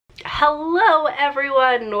Hello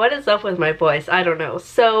everyone! What is up with my voice? I don't know.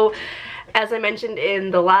 So, as I mentioned in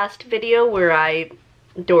the last video where I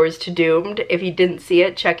Doors to Doomed, if you didn't see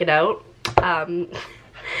it, check it out.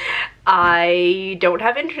 I don't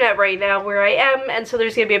have internet right now where I am, and so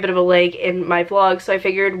there's gonna be a bit of a lag in my vlog, so I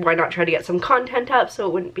figured why not try to get some content up so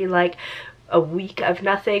it wouldn't be like a week of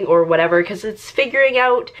nothing or whatever, because it's figuring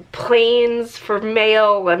out planes for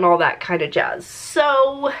mail and all that kind of jazz.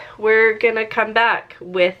 So we're gonna come back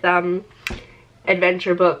with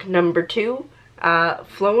adventure book number 2,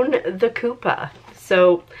 Flown the Koopa.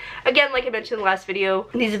 So again, like I mentioned in the last video,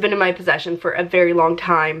 these have been in my possession for a very long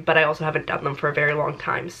time, but I also haven't done them for a very long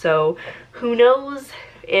time. So who knows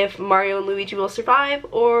if Mario and Luigi will survive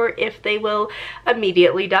or if they will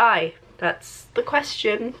immediately die. That's the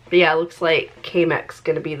question. But yeah, it looks like K-Mech's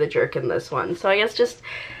gonna be the jerk in this one. So I guess just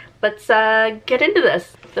let's get into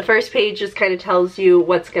this. The first page just kind of tells you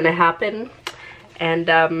what's gonna happen.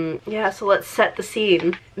 And yeah, so let's set the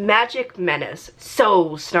scene. Magic menace.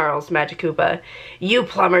 So, snarls Magic Koopa. You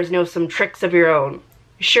plumbers know some tricks of your own.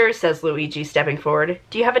 Sure, says Luigi, stepping forward.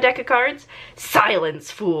 Do you have a deck of cards?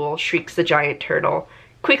 Silence, fool, shrieks the giant turtle.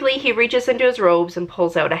 Quickly, he reaches into his robes and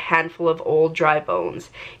pulls out a handful of old dry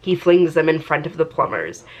bones. He flings them in front of the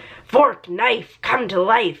plumbers. Fork, knife, come to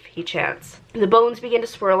life, he chants. The bones begin to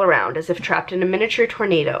swirl around as if trapped in a miniature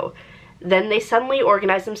tornado. Then they suddenly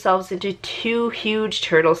organize themselves into 2 huge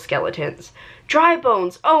turtle skeletons. Dry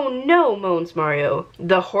bones! Oh no, moans Mario.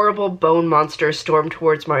 The horrible bone monsters storm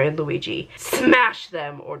towards Mario and Luigi. Smash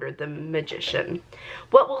them, ordered the magician.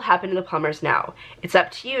 What will happen to the plumbers now? It's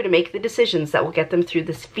up to you to make the decisions that will get them through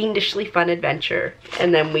this fiendishly fun adventure.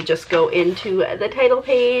 And then we just go into the title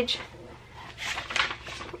page.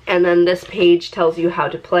 And then this page tells you how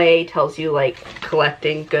to play, tells you like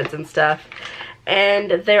collecting goods and stuff.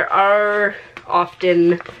 And there are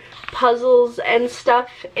often puzzles and stuff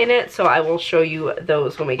in it, so I will show you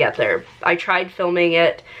those when we get there. I tried filming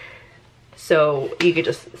it so you could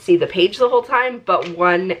just see the page the whole time, but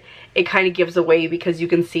one, it kind of gives away because you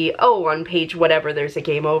can see, oh, on page whatever there's a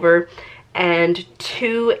game over, and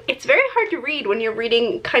 2, it's very hard to read when you're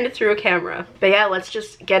reading kind of through a camera. But yeah, let's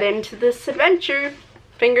just get into this adventure.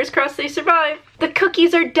 Fingers crossed they survive. The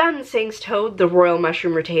cookies are done, sings Toad, the royal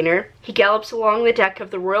mushroom retainer. He gallops along the deck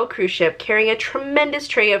of the royal cruise ship carrying a tremendous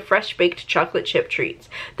tray of fresh-baked chocolate chip treats.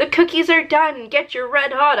 The cookies are done! Get your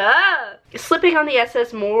red hot, ah! Slipping on the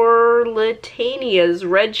SS Mauritania's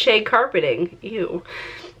red shag carpeting. Ew.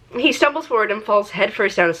 He stumbles forward and falls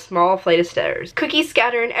headfirst down a small flight of stairs. Cookies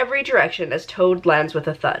scatter in every direction as Toad lands with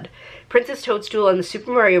a thud. Princess Toadstool and the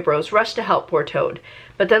Super Mario Bros. Rush to help poor Toad,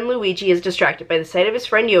 but then Luigi is distracted by the sight of his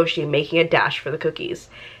friend Yoshi making a dash for the cookies.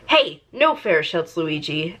 Hey, no fair, shouts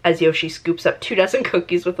Luigi, as Yoshi scoops up 24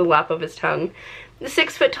 cookies with the lap of his tongue. The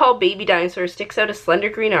 6-foot-tall baby dinosaur sticks out a slender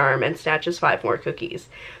green arm and snatches 5 more cookies.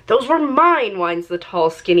 Those were mine, whines the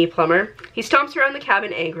tall, skinny plumber. He stomps around the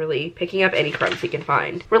cabin angrily, picking up any crumbs he can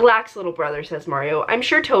find. Relax, little brother, says Mario. I'm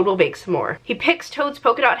sure Toad will bake some more. He picks Toad's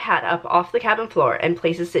polka dot hat up off the cabin floor and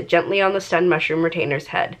places it gently on the stunned mushroom retainer's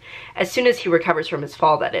head. As soon as he recovers from his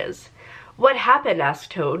fall, that is. What happened?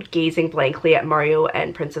 Asked Toad, gazing blankly at Mario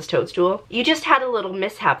and Princess Toadstool. You just had a little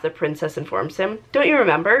mishap, the princess informs him. Don't you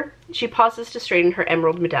remember? She pauses to straighten her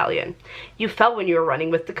emerald medallion. You fell when you were running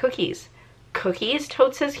with the cookies. Cookies?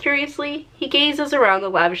 Toad says curiously. He gazes around the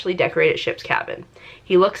lavishly decorated ship's cabin.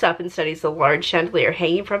 He looks up and studies the large chandelier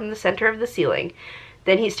hanging from the center of the ceiling.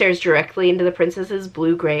 Then he stares directly into the princess's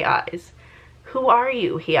blue-gray eyes. Who are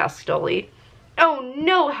you? He asks dully. Oh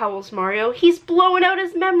no, howls Mario. He's blowing out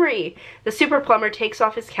his memory. The super plumber takes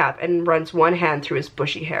off his cap and runs one hand through his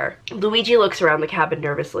bushy hair. Luigi looks around the cabin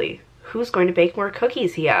nervously. Who's going to bake more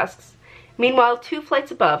cookies, he asks. Meanwhile, 2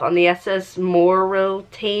 flights above, on the SS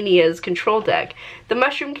Mauritania's control deck, the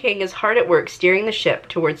Mushroom King is hard at work steering the ship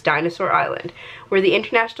towards Dinosaur Island, where the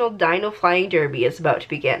International Dino Flying Derby is about to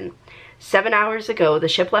begin. 7 hours ago, the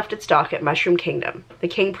ship left its dock at Mushroom Kingdom. The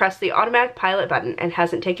king pressed the automatic pilot button and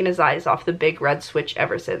hasn't taken his eyes off the big red switch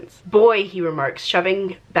ever since. Boy, he remarks,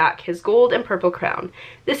 shoving back his gold and purple crown.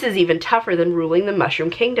 This is even tougher than ruling the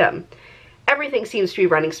Mushroom Kingdom. Everything seems to be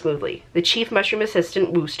running smoothly. The chief mushroom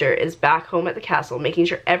assistant, Wooster, is back home at the castle, making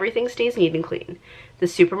sure everything stays neat and clean. The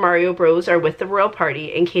Super Mario Bros. Are with the royal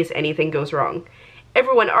party in case anything goes wrong.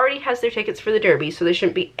 Everyone already has their tickets for the Derby, so there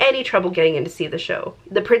shouldn't be any trouble getting in to see the show.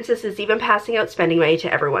 The princess is even passing out spending money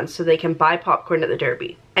to everyone so they can buy popcorn at the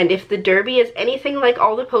Derby. And if the Derby is anything like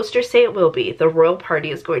all the posters say it will be, the royal party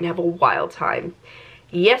is going to have a wild time.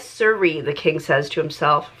 Yes, sirree, the king says to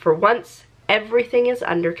himself. For once, everything is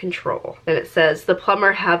under control. And it says, the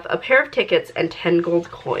plumber have a pair of tickets and 10 gold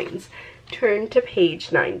coins. Turn to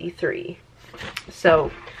page 93.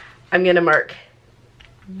 So, I'm gonna mark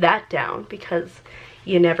that down because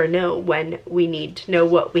you never know when we need to know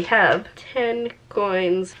what we have. 10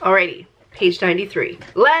 coins. Alrighty. Page 93.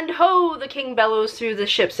 Land ho! The king bellows through the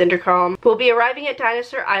ship's intercom. We'll be arriving at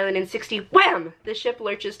Dinosaur Island in 60. Wham! The ship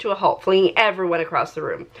lurches to a halt, flinging everyone across the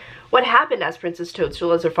room. What happened? Asks Princess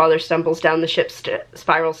Toadstool as her father stumbles down the ship's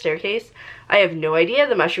spiral staircase. I have no idea,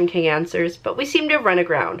 the Mushroom King answers, but we seem to have run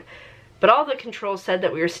aground. But all the controls said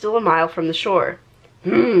that we were still a mile from the shore.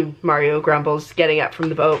 Mario grumbles, getting up from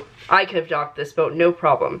the boat. I could have docked this boat, no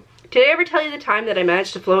problem. Did I ever tell you the time that I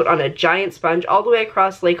managed to float on a giant sponge all the way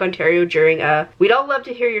across Lake Ontario during a... We'd all love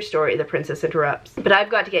to hear your story, the princess interrupts. But I've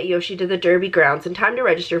got to get Yoshi to the Derby grounds in time to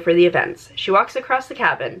register for the events. She walks across the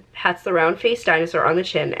cabin, pats the round-faced dinosaur on the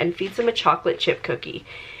chin, and feeds him a chocolate chip cookie.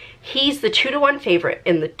 He's the 2-to-1 favorite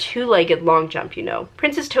in the two-legged long jump, you know.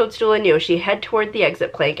 Princess Toadstool and Yoshi head toward the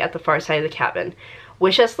exit plank at the far side of the cabin.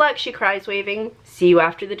 Wish us luck, she cries, waving. See you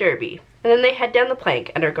after the Derby. And then they head down the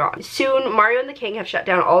plank and are gone. Soon, Mario and the king have shut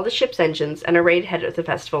down all the ship's engines and are ready to head to the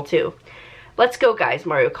festival too. Let's go, guys,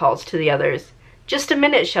 Mario calls to the others. Just a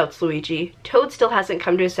minute, shouts Luigi. Toad still hasn't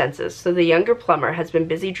come to his senses, so the younger plumber has been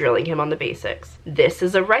busy drilling him on the basics. This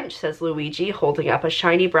is a wrench, says Luigi, holding up a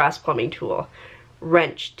shiny brass plumbing tool.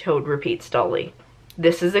 Wrench, Toad repeats dully.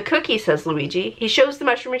 This is a cookie, says Luigi. He shows the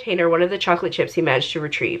mushroom retainer one of the chocolate chips he managed to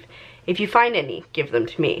retrieve. If you find any, give them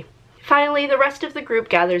to me. Finally, the rest of the group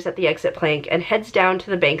gathers at the exit plank and heads down to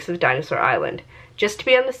the banks of Dinosaur Island. Just to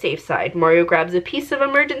be on the safe side, Mario grabs a piece of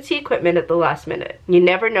emergency equipment at the last minute. You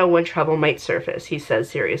never know when trouble might surface, he says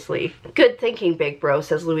seriously. Good thinking, big bro,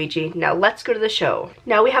 says Luigi. Now let's go to the show.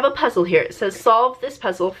 Now we have a puzzle here. It says solve this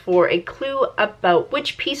puzzle for a clue about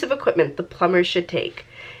which piece of equipment the plumbers should take.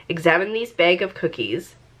 Examine these bag of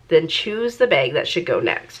cookies, then choose the bag that should go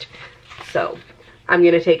next. So, I'm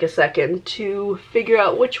going to take a second to figure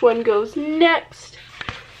out which one goes next,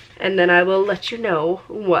 and then I will let you know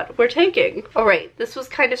what we're taking. Alright, this was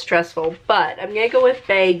kind of stressful, but I'm going to go with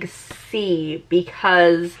bag C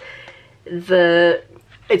because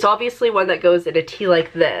it's obviously one that goes in a T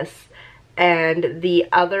like this, and the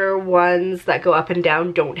other ones that go up and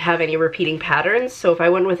down don't have any repeating patterns. So if I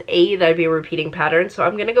went with A, that'd be a repeating pattern, so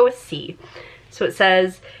I'm going to go with C. So it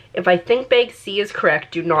says, if I think bag C is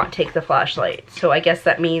correct, do not take the flashlight. So I guess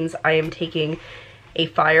that means I am taking a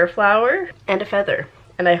fire flower and a feather.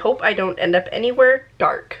 And I hope I don't end up anywhere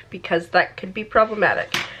dark because that could be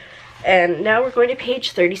problematic. And now we're going to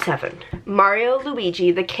page 37. Mario,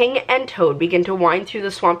 Luigi, the king, and Toad begin to wind through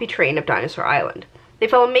the swampy terrain of Dinosaur Island. They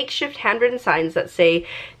follow makeshift handwritten signs that say,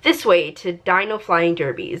 this way to Dino Flying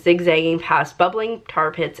Derby, zigzagging past bubbling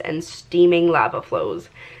tar pits and steaming lava flows.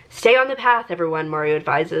 Stay on the path, everyone, Mario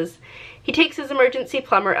advises. He takes his emergency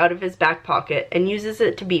plumber out of his back pocket and uses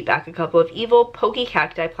it to beat back a couple of evil, pokey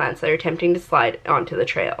cacti plants that are attempting to slide onto the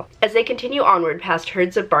trail. As they continue onward past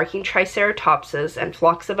herds of barking triceratopses and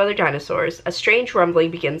flocks of other dinosaurs, a strange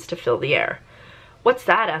rumbling begins to fill the air. What's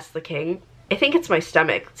that? Asks the king. I think it's my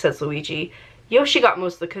stomach, says Luigi. Yoshi got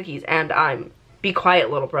most of the cookies, and I'm... Be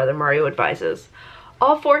quiet, little brother, Mario advises.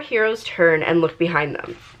 All four heroes turn and look behind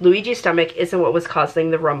them. Luigi's stomach isn't what was causing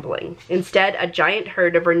the rumbling. Instead, a giant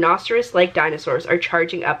herd of rhinoceros-like dinosaurs are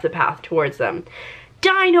charging up the path towards them.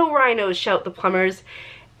 Dino rhinos, shout the plumbers.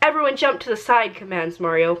 Everyone jump to the side, commands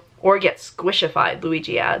Mario. Or get squishified,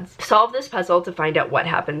 Luigi adds. Solve this puzzle to find out what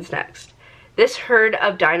happens next. This herd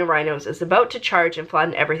of dino rhinos is about to charge and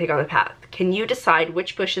flatten everything on the path. Can you decide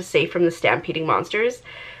which bush is safe from the stampeding monsters?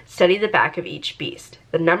 Study the back of each beast.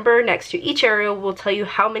 The number next to each arrow will tell you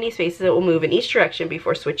how many spaces it will move in each direction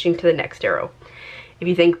before switching to the next arrow. If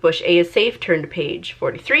you think bush A is safe, turn to page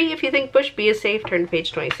 43. If you think bush B is safe, turn to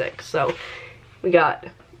page 26. So we got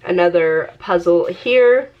another puzzle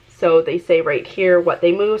here. So they say right here what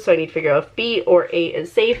they move, so I need to figure out if B or A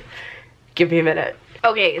is safe. Give me a minute.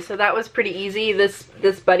 Okay, so that was pretty easy. This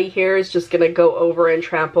buddy here is just gonna go over and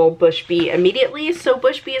trample bush B immediately, so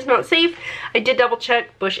bush B is not safe. I did double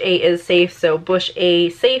check, bush A is safe, so bush A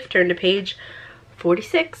safe, turn to page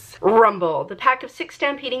 46. Rumble. The pack of 6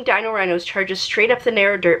 stampeding dino rhinos charges straight up the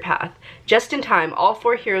narrow dirt path. Just in time, all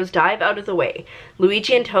 4 heroes dive out of the way.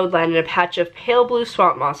 Luigi and Toad land in a patch of pale blue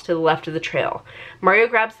swamp moss to the left of the trail. Mario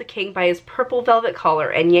grabs the king by his purple velvet collar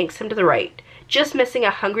and yanks him to the right, just missing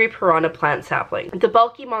a hungry piranha plant sapling. The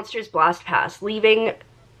bulky monsters blast past, leaving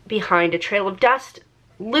behind a trail of dust,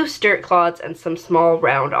 loose dirt clods, and some small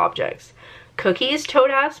round objects. Cookies?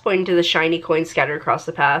 Toad asks, pointing to the shiny coins scattered across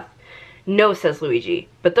the path. No, says Luigi,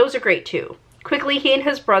 but those are great too. Quickly, he and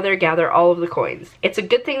his brother gather all of the coins. It's a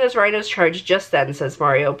good thing those rhinos charged just then, says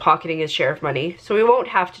Mario, pocketing his share of money, so we won't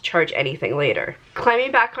have to charge anything later.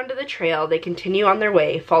 Climbing back onto the trail, they continue on their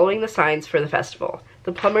way, following the signs for the festival.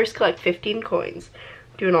 The plumbers collect 15 coins.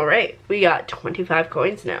 Doing all right. We got 25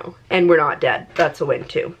 coins now. And we're not dead. That's a win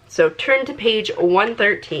too. So turn to page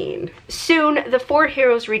 113. Soon, the four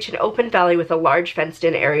heroes reach an open valley with a large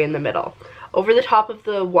fenced-in area in the middle. Over the top of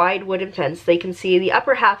the wide wooden fence, they can see the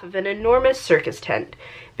upper half of an enormous circus tent.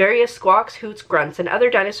 Various squawks, hoots, grunts, and other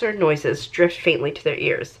dinosaur noises drift faintly to their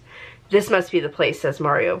ears. This must be the place, says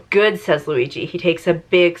Mario. Good, says Luigi. He takes a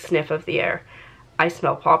big sniff of the air. I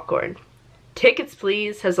smell popcorn. Tickets,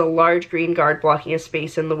 please, says a large green guard blocking a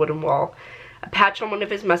space in the wooden wall. A patch on one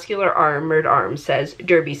of his muscular armored arms says,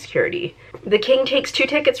 Derby Security. The king takes 2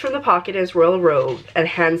 tickets from the pocket in his royal robe and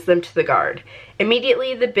hands them to the guard.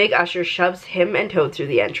 Immediately, the big usher shoves him and Toad through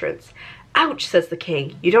the entrance. Ouch, says the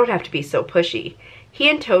king. You don't have to be so pushy. He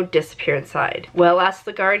and Toad disappear inside. Well, asks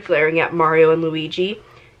the guard, glaring at Mario and Luigi,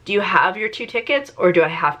 do you have your 2 tickets, or do I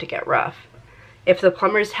have to get rough? If the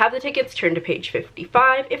plumbers have the tickets, turn to page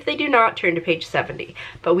 55. If they do not, turn to page 70.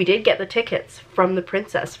 But we did get the tickets from the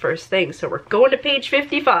princess first thing, so we're going to page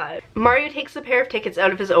 55. Mario takes a pair of tickets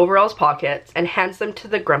out of his overalls pockets and hands them to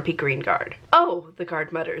the grumpy green guard. Oh, the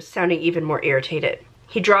guard mutters, sounding even more irritated.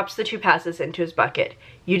 He drops the 2 passes into his bucket.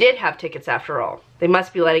 You did have tickets after all. They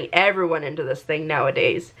must be letting everyone into this thing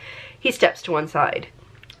nowadays. He steps to one side.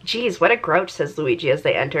 Geez, what a grouch, says Luigi as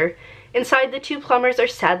they enter. Inside, the 2 plumbers are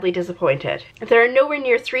sadly disappointed. There are nowhere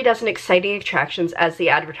near 3 dozen exciting attractions as the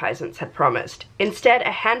advertisements had promised. Instead,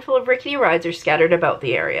 a handful of rickety rides are scattered about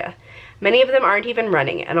the area. Many of them aren't even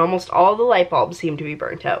running, and almost all the light bulbs seem to be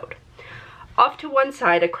burnt out. Off to one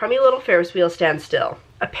side, a crummy little Ferris wheel stands still.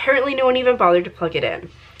 Apparently no one even bothered to plug it in.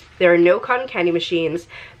 There are no cotton candy machines,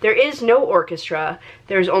 there is no orchestra,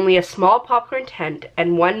 there is only a small popcorn tent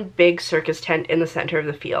and one big circus tent in the center of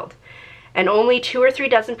the field. And only 2 or 3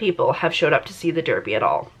 dozen people have showed up to see the Derby at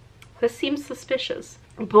all. This seems suspicious.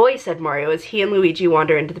 Boy, said Mario as he and Luigi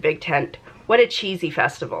wander into the big tent. What a cheesy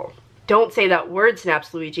festival. Don't say that word,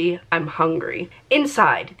 snaps Luigi. I'm hungry.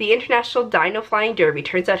 Inside, the International Dino Flying Derby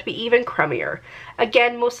turns out to be even crummier.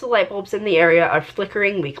 Again, most of the light bulbs in the area are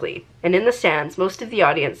flickering weakly. And in the stands, most of the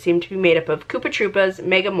audience seem to be made up of Koopa Troopas,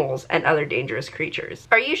 Mega Moles, and other dangerous creatures.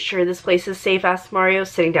 Are you sure this place is safe? Asks Mario,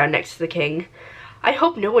 sitting down next to the king. I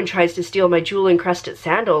hope no one tries to steal my jewel-encrusted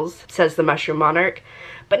sandals, says the Mushroom Monarch.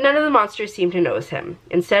 But none of the monsters seem to notice him.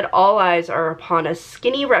 Instead, all eyes are upon a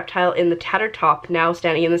skinny reptile in the tattered top now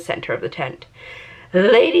standing in the center of the tent.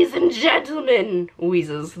 Ladies and gentlemen,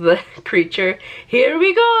 wheezes the creature, here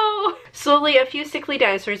we go! Slowly, a few sickly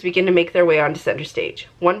dinosaurs begin to make their way onto center stage.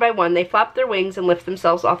 One by one, they flap their wings and lift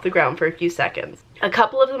themselves off the ground for a few seconds. A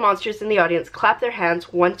couple of the monsters in the audience clap their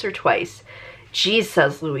hands once or twice. Geez,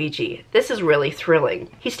 says Luigi, this is really thrilling.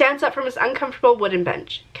 He stands up from his uncomfortable wooden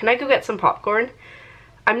bench. Can I go get some popcorn?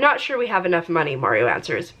 I'm not sure we have enough money, Mario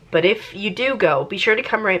answers, but if you do go, be sure to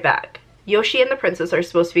come right back. Yoshi and the princess are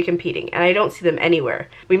supposed to be competing, and I don't see them anywhere.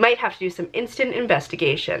 We might have to do some instant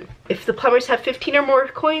investigation. If the plumbers have 15 or more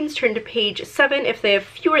coins, turn to page 7. If they have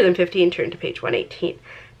fewer than 15, turn to page 118.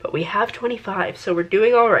 But we have 25, so we're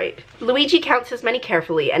doing all right. Luigi counts his money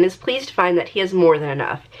carefully and is pleased to find that he has more than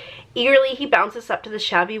enough. Eagerly, he bounces up to the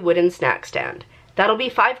shabby wooden snack stand. That'll be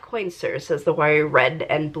 5 coins, sir, says the wiry red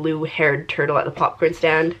and blue-haired turtle at the popcorn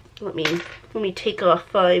stand. Let me take off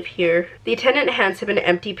 5 here. The attendant hands him an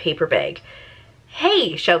empty paper bag.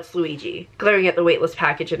 Hey, shouts Luigi, glaring at the weightless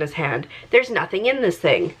package in his hand. There's nothing in this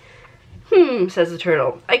thing. Says the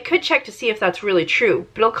turtle. I could check to see if that's really true,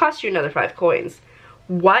 but it'll cost you another 5 coins.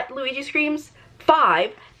 What? Luigi screams.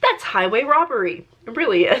 5? That's highway robbery. It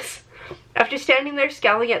really is. After standing there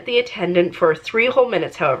scowling at the attendant for 3 whole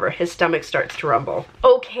minutes, however, his stomach starts to rumble.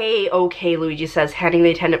 Okay, Luigi says, handing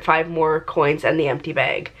the attendant 5 more coins and the empty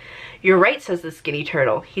bag. You're right, says the skinny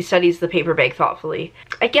turtle. He studies the paper bag thoughtfully.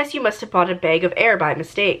 I guess you must have bought a bag of air by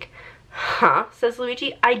mistake. Huh, says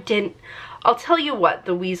Luigi. I didn't. I'll tell you what,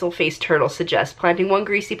 the weasel-faced turtle suggests, planting one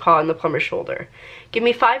greasy paw on the plumber's shoulder. Give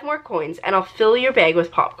me 5 more coins and I'll fill your bag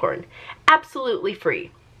with popcorn. Absolutely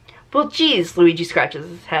free. Well, geez, Luigi scratches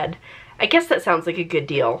his head. I guess that sounds like a good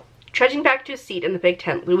deal. Trudging back to his seat in the big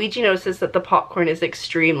tent, Luigi notices that the popcorn is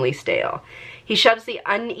extremely stale. He shoves the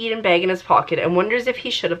uneaten bag in his pocket and wonders if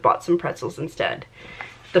he should have bought some pretzels instead.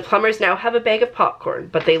 The plumbers now have a bag of popcorn,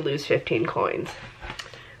 but they lose 15 coins.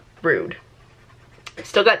 Rude.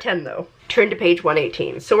 Still got 10 though. Turn to page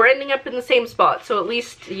 118. So we're ending up in the same spot, so at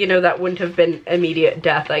least, you know, that wouldn't have been immediate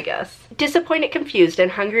death, I guess. Disappointed, confused,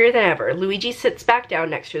 and hungrier than ever, Luigi sits back down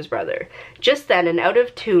next to his brother. Just then, an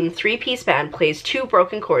out-of-tune three-piece band plays 2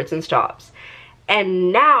 broken chords and stops.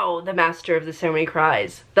 And now, the master of the ceremony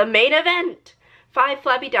cries, "The main event!" 5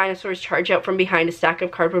 flabby dinosaurs charge out from behind a stack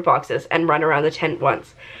of cardboard boxes and run around the tent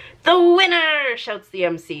once. "The winner!" shouts the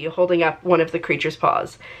MC, holding up one of the creature's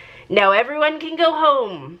paws. "Now everyone can go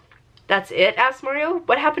home." "That's it?" asks Mario.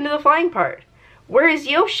 "What happened to the flying part?" "Where is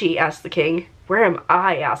Yoshi?" asks the king. "Where am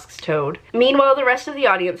I?" asks Toad. Meanwhile, the rest of the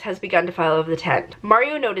audience has begun to file out of the tent.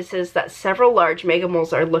 Mario notices that several large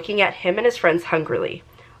megamoles are looking at him and his friends hungrily.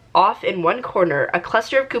 Off in one corner, a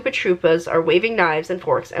cluster of Koopa Troopas are waving knives and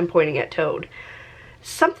forks and pointing at Toad.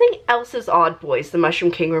 "Something else is odd, boys," the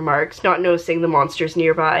Mushroom King remarks, not noticing the monsters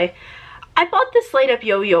nearby. "I bought this light-up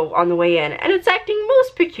yo-yo on the way in, and it's acting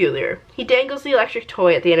most peculiar." He dangles the electric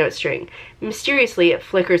toy at the end of its string. Mysteriously, it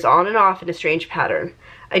flickers on and off in a strange pattern.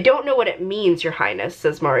 "I don't know what it means, Your Highness,"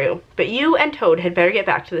 says Mario, "but you and Toad had better get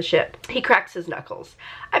back to the ship." He cracks his knuckles.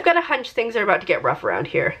 "I've got a hunch things are about to get rough around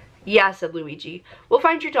here." "Yeah," said Luigi. "We'll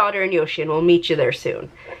find your daughter and Yoshi and we'll meet you there soon."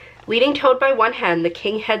 Leading Toad by one hand, the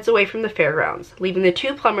king heads away from the fairgrounds, leaving the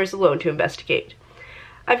 2 plumbers alone to investigate.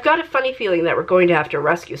 "I've got a funny feeling that we're going to have to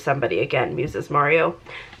rescue somebody again," muses Mario.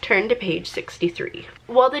 Turn to page 63.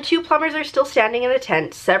 While the 2 plumbers are still standing in the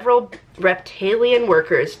tent, several reptilian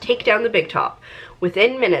workers take down the big top.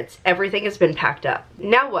 Within minutes, everything has been packed up.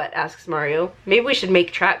 "Now what?" asks Mario. "Maybe we should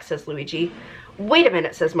make tracks," says Luigi. "Wait a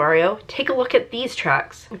minute," says Mario. "Take a look at these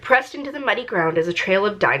tracks." Pressed into the muddy ground is a trail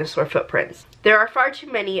of dinosaur footprints. There are far too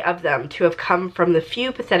many of them to have come from the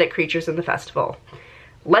few pathetic creatures in the festival.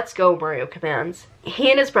 "Let's go," Mario commands. He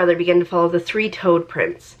and his brother begin to follow the 3 toad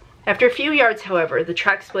prints. After a few yards, however, the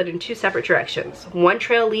tracks split in 2 separate directions. One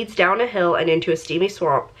trail leads down a hill and into a steamy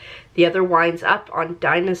swamp. The other winds up on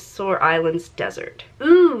Dinosaur Island's desert.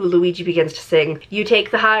 "Ooh," Luigi begins to sing. "You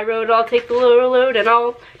take the high road, I'll take the lower road, and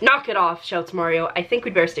I'll—" "Knock it off," shouts Mario. "I think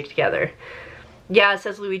we'd better stick together." "Yeah,"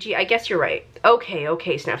 says Luigi, "I guess you're right."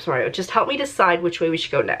 Okay, snaps Mario. "Just help me decide which way we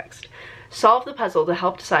should go next." Solve the puzzle to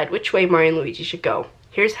help decide which way Mario and Luigi should go.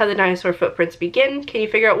 Here's how the dinosaur footprints begin. Can you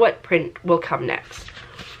figure out what print will come next?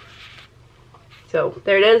 So,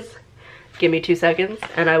 there it is. Give me 2 seconds,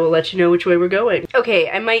 and I will let you know which way we're going. Okay,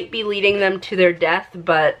 I might be leading them to their death,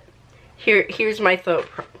 but here's my thought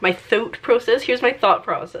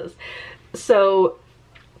process. So,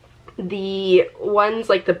 the ones,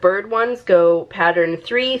 like the bird ones, go pattern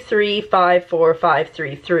 3, 3, 5, 4, 5,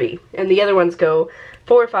 3, 3. And the other ones go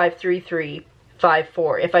 4, 5, 3, 3, 5,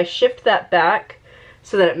 4. If I shift that back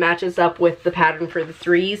so that it matches up with the pattern for the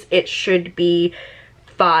 3s, it should be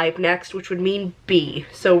 5 next, which would mean B.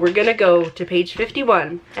 So we're gonna go to page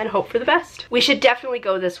 51 and hope for the best. "We should definitely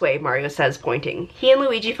go this way," Mario says, pointing. He and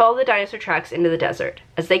Luigi follow the dinosaur tracks into the desert.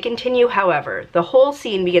 As they continue, however, the whole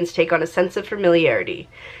scene begins to take on a sense of familiarity.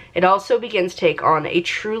 It also begins to take on a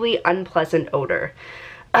truly unpleasant odor.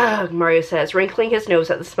 "Ugh," Mario says, wrinkling his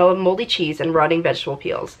nose at the smell of moldy cheese and rotting vegetable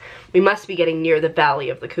peels. "We must be getting near the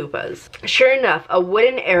Valley of the Koopas." Sure enough, a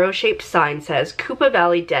wooden arrow-shaped sign says, "Koopa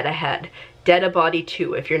Valley dead ahead. Dead a body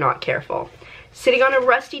too if you're not careful." Sitting on a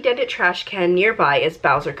rusty dented trash can nearby is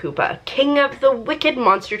Bowser Koopa, king of the wicked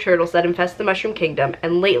monster turtles that infest the Mushroom Kingdom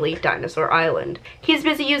and lately Dinosaur Island. He's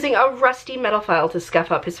busy using a rusty metal file to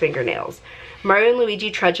scuff up his fingernails. Mario and Luigi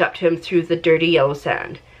trudge up to him through the dirty yellow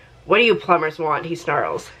sand. "What do you plumbers want?" he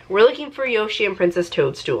snarls. "We're looking for Yoshi and Princess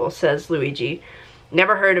Toadstool," says Luigi.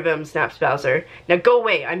 "Never heard of him," snaps Bowser. "Now go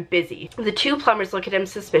away, I'm busy." The 2 plumbers look at him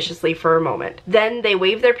suspiciously for a moment. Then they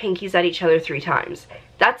wave their pinkies at each other 3 times.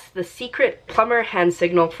 That's the secret plumber hand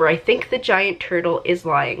signal for "I think the giant turtle is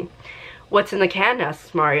lying." "What's in the can?"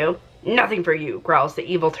 asks Mario. "Nothing for you," growls the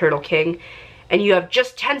evil Turtle King. "And you have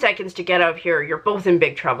just 10 seconds to get out of here. You're both in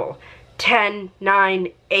big trouble." 10, 9,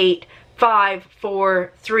 8, 5,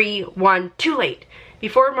 4, 3, 1, too late.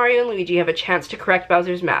 Before Mario and Luigi have a chance to correct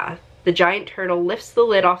Bowser's math, the giant turtle lifts the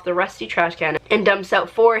lid off the rusty trash can and dumps out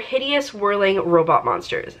 4 hideous, whirling robot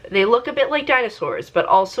monsters. They look a bit like dinosaurs, but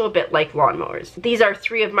also a bit like lawnmowers. "These are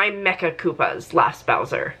 3 of my Mecha Koopas," laughs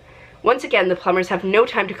Bowser. Once again, the plumbers have no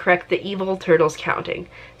time to correct the evil turtle's counting.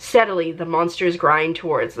 Steadily, the monsters grind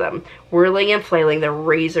towards them, whirling and flailing their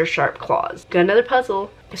razor-sharp claws. Got another puzzle.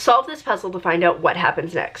 Solve this puzzle to find out what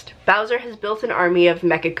happens next. Bowser has built an army of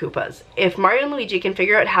Mecha Koopas. If Mario and Luigi can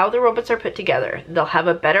figure out how the robots are put together, they'll have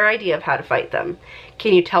a better idea of how to fight them.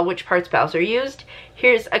 Can you tell which parts Bowser used?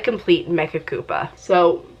 Here's a complete Mecha Koopa.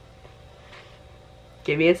 So,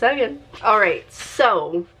 give me a second. Alright,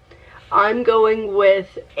 so I'm going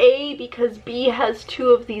with A because B has 2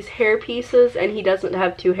 of these hair pieces and he doesn't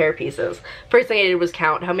have 2 hair pieces. First thing I did was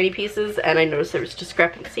count how many pieces and I noticed there was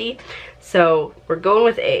discrepancy. So we're going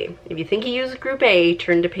with A. If you think he used group A,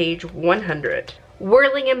 turn to page 100.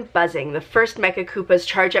 Whirling and buzzing, the first Mecha Koopas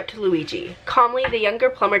charge up to Luigi. Calmly, the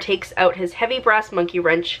younger plumber takes out his heavy brass monkey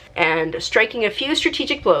wrench and, striking a few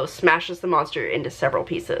strategic blows, smashes the monster into several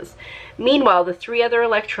pieces. Meanwhile, the 3 other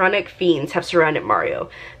electronic fiends have surrounded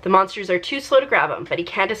Mario. The monsters are too slow to grab him, but he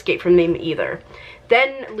can't escape from them either.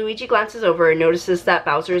 Then, Luigi glances over and notices that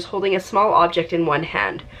Bowser is holding a small object in one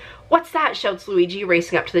hand. "What's that?" shouts Luigi,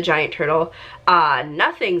 racing up to the giant turtle.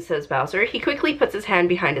 Nothing," says Bowser. He quickly puts his hand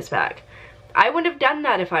behind his back. "I wouldn't have done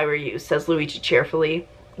that if I were you," says Luigi cheerfully.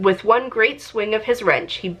 With one great swing of his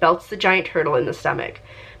wrench, he belts the giant turtle in the stomach.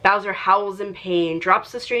 Bowser howls in pain,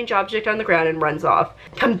 drops the strange object on the ground, and runs off.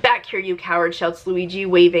 "Come back here, you coward," shouts Luigi,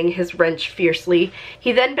 waving his wrench fiercely.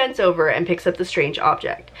 He then bends over and picks up the strange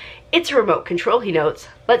object. "It's a remote control," he notes.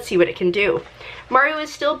 "Let's see what it can do." Mario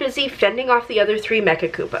is still busy fending off the other 3 Mecha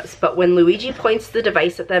Koopas, but when Luigi points the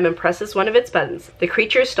device at them and presses one of its buttons, the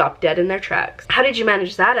creatures stop dead in their tracks. "How did you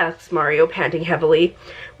manage that?" asks Mario, panting heavily.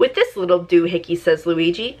 "With this little doohickey," says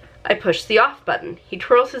Luigi. "I pushed the off button." He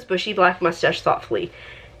twirls his bushy black mustache thoughtfully.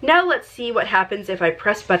 "Now let's see what happens if I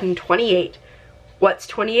press button 28. "What's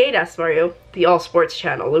 28? asks Mario. "The All Sports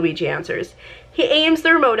channel," Luigi answers. He aims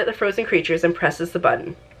the remote at the frozen creatures and presses the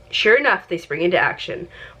button. Sure enough, they spring into action.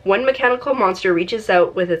 One mechanical monster reaches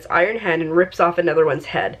out with its iron hand and rips off another one's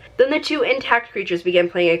head. Then the 2 intact creatures begin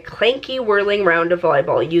playing a clanky, whirling round of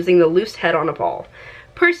volleyball using the loose head on a ball.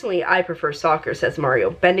 "Personally, I prefer soccer," says Mario,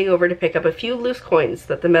 bending over to pick up a few loose coins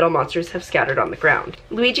that the metal monsters have scattered on the ground.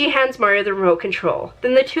 Luigi hands Mario the remote control.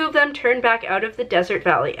 Then the 2 of them turn back out of the desert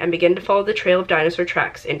valley and begin to follow the trail of dinosaur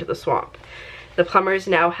tracks into the swamp. The plumbers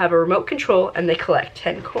now have a remote control and they collect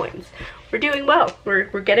 10 coins. We're doing well. We're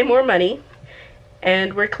getting more money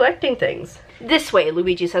and we're collecting things. "This way,"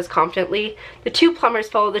 Luigi says confidently. The 2 plumbers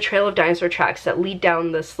follow the trail of dinosaur tracks that lead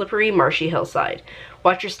down the slippery, marshy hillside.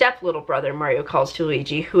 "Watch your step, little brother," Mario calls to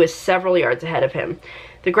Luigi, who is several yards ahead of him.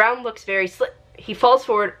 The ground looks very He falls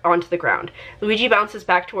forward onto the ground. Luigi bounces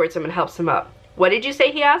back towards him and helps him up. "What did you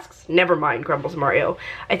say?" he asks. "Never mind," grumbles Mario.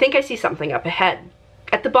 "I think I see something up ahead."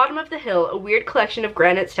 At the bottom of the hill, a weird collection of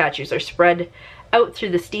granite statues are spread out through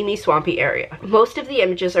the steamy, swampy area. Most of the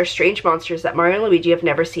images are strange monsters that Mario and Luigi have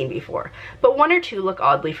never seen before, but 1 or 2 look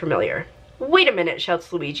oddly familiar. "Wait a minute,"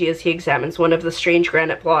 shouts Luigi as he examines one of the strange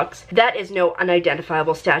granite blocks. "That is no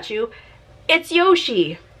unidentifiable statue. It's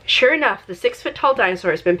Yoshi!" Sure enough, the 6-foot-tall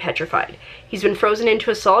dinosaur has been petrified. He's been frozen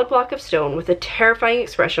into a solid block of stone with a terrifying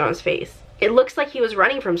expression on his face. "It looks like he was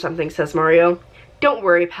running from something," says Mario. "Don't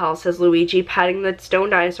worry, pal," says Luigi, patting the stone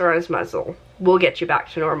dinosaur on his muzzle. "We'll get you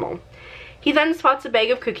back to normal." He then spots a bag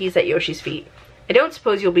of cookies at Yoshi's feet. "I don't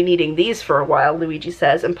suppose you'll be needing these for a while," Luigi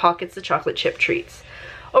says, and pockets the chocolate chip treats.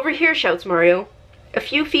 "Over here," shouts Mario. A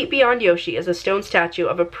few feet beyond Yoshi is a stone statue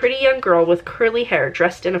of a pretty young girl with curly hair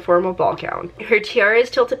dressed in a formal ball gown. Her tiara is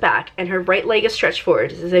tilted back, and her right leg is stretched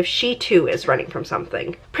forward as if she too is running from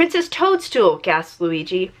something. "Princess Toadstool!" gasps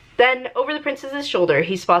Luigi. Then, over the princess's shoulder,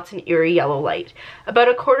 he spots an eerie yellow light. About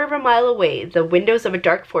a quarter of a mile away, the windows of a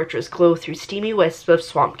dark fortress glow through steamy wisps of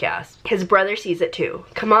swamp gas. His brother sees it too.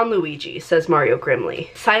 "Come on, Luigi," says Mario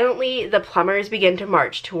grimly. Silently, the plumbers begin to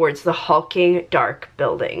march towards the hulking, dark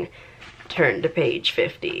building. Turn to page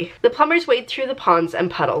 50. The plumbers wade through the ponds and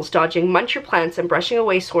puddles, dodging muncher plants and brushing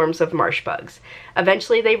away swarms of marsh bugs.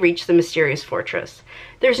 Eventually, they reach the mysterious fortress.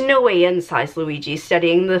 "There's no way in," sighs Luigi,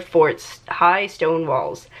 studying the fort's high stone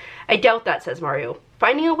walls. "I doubt that," says Mario.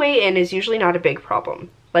 "Finding a way in is usually not a big problem.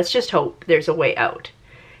 Let's just hope there's a way out."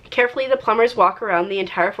 Carefully, the plumbers walk around the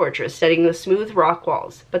entire fortress, studying the smooth rock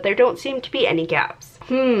walls, but there don't seem to be any gaps.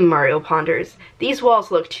 Mario ponders. These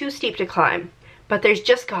walls look too steep to climb. But there's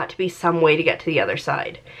just got to be some way to get to the other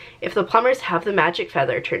side. If the plumbers have the magic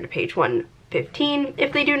feather, turn to page 115.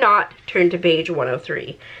 If they do not, turn to page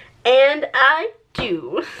 103. And I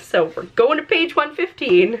do. So we're going to page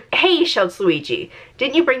 115. "Hey," shouts Luigi.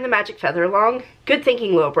 "Didn't you bring the magic feather along?" "Good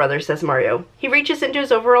thinking, little brother," says Mario. He reaches into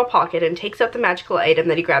his overall pocket and takes out the magical item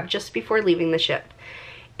that he grabbed just before leaving the ship.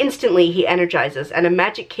 Instantly, he energizes, and a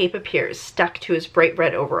magic cape appears, stuck to his bright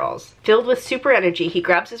red overalls. Filled with super energy, he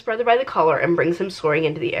grabs his brother by the collar and brings him soaring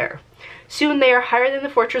into the air. Soon they are higher than the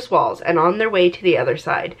fortress walls and on their way to the other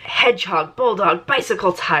side. "Hedgehog, bulldog,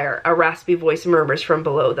 bicycle tire," a raspy voice murmurs from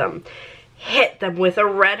below them. "Hit them with a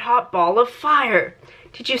red-hot ball of fire."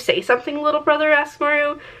 "Did you say something, little brother?" asks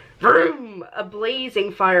Mario. Vroom! A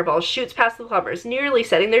blazing fireball shoots past the plumbers, nearly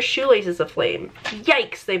setting their shoelaces aflame.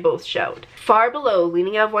 Yikes, they both shout. Far below,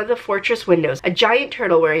 leaning out of one of the fortress windows, a giant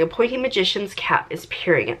turtle wearing a pointy magician's cap is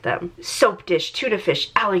peering at them. Soap dish, tuna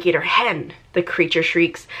fish, alligator, hen! The creature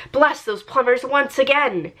shrieks. Bless those plumbers once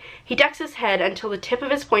again! He ducks his head until the tip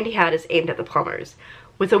of his pointy hat is aimed at the plumbers.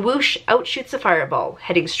 With a whoosh, out shoots a fireball,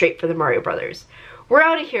 heading straight for the Mario Brothers. We're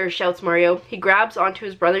out of here, shouts Mario. He grabs onto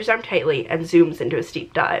his brother's arm tightly and zooms into a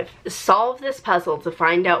steep dive. Solve this puzzle to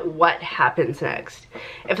find out what happens next.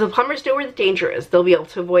 If the plumbers know where the danger is, they'll be able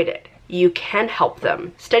to avoid it. You can help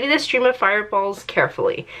them. Study the stream of fireballs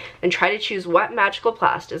carefully and try to choose what magical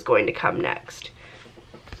blast is going to come next.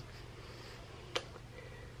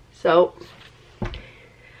 So,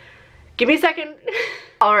 give me a second.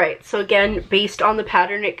 Alright, so again, based on the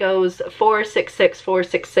pattern, it goes 4, 6, 6, 4,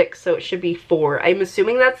 6, 6, so it should be 4. I'm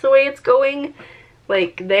assuming that's the way it's going,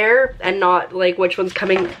 like there, and not like which one's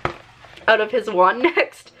coming out of his wand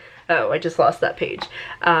next. Oh, I just lost that page.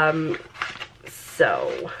 Oh,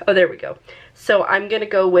 there we go. So I'm gonna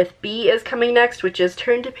go with B is coming next, which is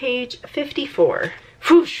turn to page 54.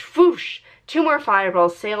 Whoosh, whoosh! 2 more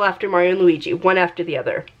fireballs sail after Mario and Luigi, one after the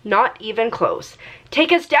other. Not even close.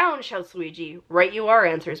 Take us down, shouts Luigi. Right you are,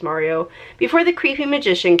 answers Mario. Before the creepy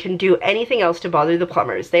magician can do anything else to bother the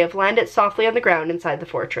plumbers, they have landed softly on the ground inside the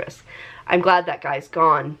fortress. I'm glad that guy's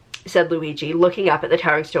gone, said Luigi, looking up at the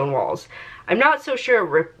towering stone walls. I'm not so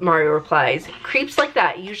sure, Mario replies. Creeps like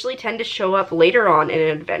that usually tend to show up later on in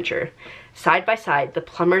an adventure. Side by side, the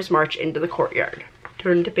plumbers march into the courtyard.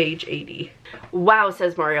 Turn to page 80. Wow,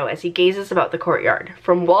 says Mario as he gazes about the courtyard.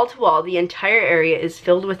 From wall to wall, the entire area is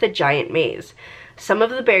filled with a giant maze. Some of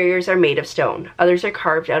the barriers are made of stone. Others are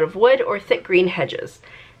carved out of wood or thick green hedges.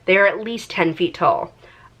 They are at least 10 feet tall.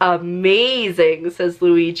 Amazing, says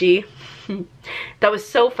Luigi. That was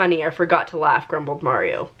so funny I forgot to laugh, grumbled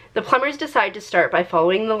Mario. The plumbers decide to start by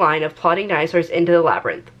following the line of plodding dinosaurs into the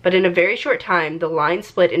labyrinth, but in a very short time, the line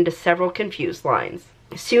split into several confused lines.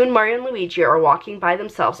 Soon, Mario and Luigi are walking by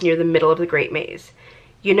themselves near the middle of the great maze.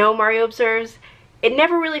 You know, Mario observes, it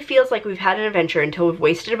never really feels like we've had an adventure until we've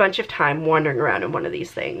wasted a bunch of time wandering around in one of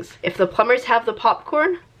these things. If the plumbers have the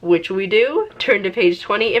popcorn, which we do, turn to page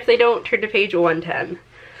 20. If they don't, turn to page 110.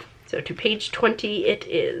 So to page 20 it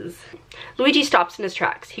is. Luigi stops in his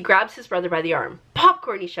tracks. He grabs his brother by the arm.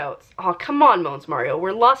 Popcorn, he shouts. Oh, come on, moans Mario.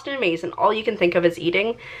 We're lost in a maze and all you can think of is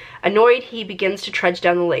eating. Annoyed, he begins to trudge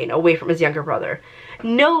down the lane, away from his younger brother.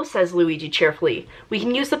 No, says Luigi cheerfully. We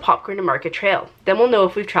can use the popcorn to mark a trail. Then we'll know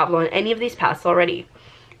if we've traveled on any of these paths already.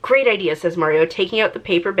 Great idea, says Mario, taking out the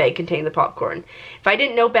paper bag containing the popcorn. If I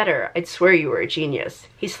didn't know better, I'd swear you were a genius.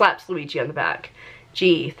 He slaps Luigi on the back.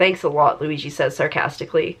 Gee, thanks a lot, Luigi says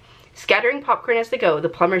sarcastically. Scattering popcorn as they go, the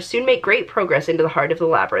plumbers soon make great progress into the heart of the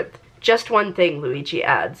labyrinth. Just one thing, Luigi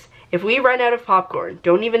adds. If we run out of popcorn,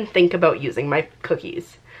 don't even think about using my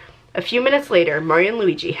cookies. A few minutes later, Mario and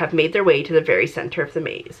Luigi have made their way to the very center of the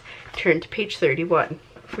maze. Turn to page 31.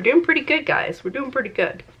 We're doing pretty good, guys. We're doing pretty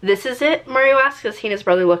good. This is it? Mario asks as he and his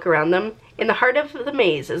brother look around them. In the heart of the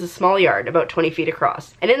maze is a small yard about 20 feet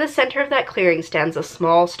across, and in the center of that clearing stands a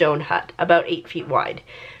small stone hut, about 8 feet wide.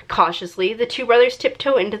 Cautiously, the two brothers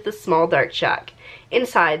tiptoe into the small dark shack.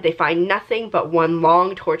 Inside, they find nothing but one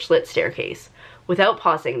long torchlit staircase. Without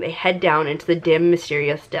pausing, they head down into the dim,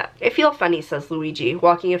 mysterious depth. I feel funny, says Luigi,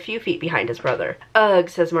 walking a few feet behind his brother. Ugh,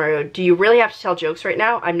 says Mario, do you really have to tell jokes right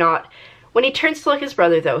now? I'm not. When he turns to look at his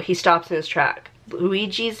brother, though, he stops in his track.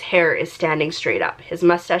 Luigi's hair is standing straight up. His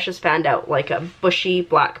mustache is fanned out like a bushy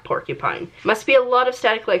black porcupine. Must be a lot of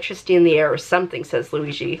static electricity in the air or something, says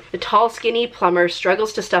Luigi. The tall, skinny plumber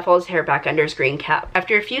struggles to stuff all his hair back under his green cap.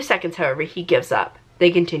 After a few seconds, however, he gives up. They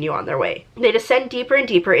continue on their way. They descend deeper and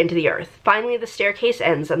deeper into the earth. Finally, the staircase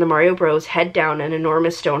ends and the Mario Bros head down an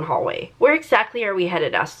enormous stone hallway. Where exactly are we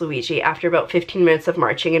headed? Asks Luigi after about 15 minutes of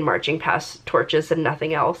marching past torches and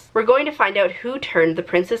nothing else. We're going to find out who turned the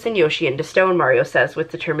princess and Yoshi into stone, Mario says with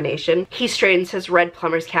determination. He straightens his red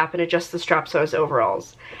plumber's cap and adjusts the straps on his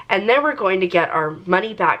overalls. And then we're going to get our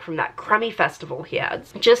money back from that crummy festival, he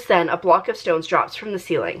adds. Just then, a block of stones drops from the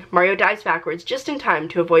ceiling. Mario dives backwards just in time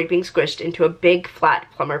to avoid being squished into a big, flat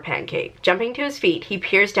plumber pancake. Jumping to his feet, he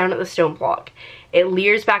peers down at the stone block. It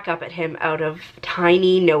leers back up at him out of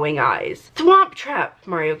tiny, knowing eyes. Thwomp trap,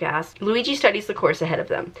 Mario gasps. Luigi studies the course ahead of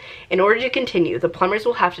them. In order to continue, the plumbers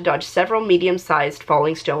will have to dodge several medium-sized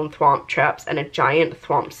falling stone thwomp traps and a giant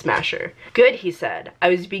thwomp smasher. Good, he said. I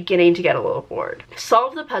was beginning to get a little bored.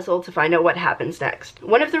 Solve the puzzle to find out what happens next.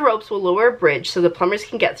 One of the ropes will lower a bridge so the plumbers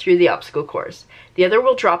can get through the obstacle course. The other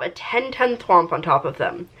will drop a 10-ton thwomp on top of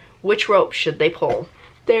them. Which rope should they pull?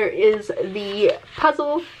 There is the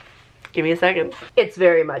puzzle Give me a second. It's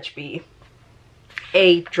very much B.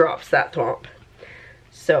 A drops that thwomp.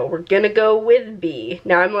 So we're gonna go with B.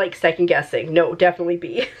 Now I'm like second guessing. No, definitely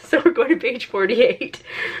B. So we're going to page 48.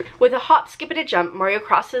 With a hop, skip, and a jump, Mario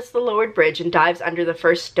crosses the lowered bridge and dives under the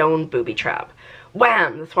first stone booby trap.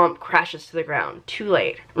 Wham! The thwomp crashes to the ground. Too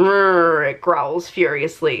late. It growls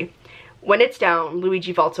furiously. When it's down,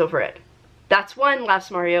 Luigi vaults over it. That's one,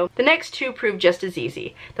 laughs Mario. The next two prove just as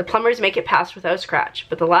easy. The plumbers make it past without a scratch,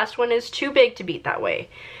 but the last one is too big to beat that way.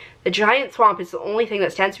 The giant thwomp is the only thing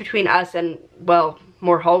that stands between us and, well,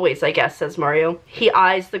 more hallways, I guess, says Mario. He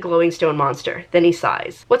eyes the glowing stone monster. Then he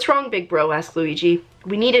sighs. What's wrong, big bro? Asks Luigi.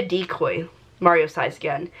 We need a decoy. Mario sighs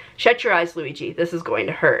again. Shut your eyes, Luigi. This is going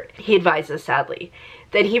to hurt. He advises sadly.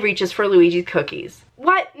 Then he reaches for Luigi's cookies.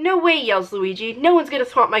 What? No way, yells Luigi. No one's gonna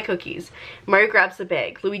swamp my cookies. Mario grabs the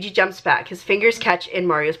bag. Luigi jumps back. His fingers catch in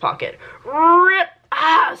Mario's pocket. Rip!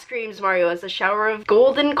 Ah! Screams Mario as a shower of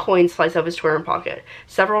golden coins flies out of his torn pocket.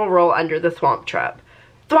 Several roll under the thwomp trap.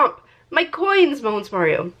 Thwomp! My coins! Moans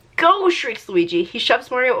Mario. Go! Shrieks Luigi. He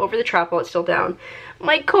shoves Mario over the trap while it's still down.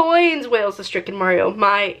 My coins! Wails the stricken Mario.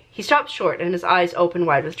 He stops short and his eyes open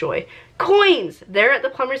wide with joy. Coins! There at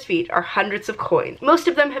the plumber's feet are hundreds of coins. Most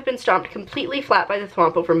of them have been stomped completely flat by the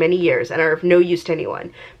thwomp over many years and are of no use to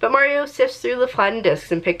anyone. But Mario sifts through the flattened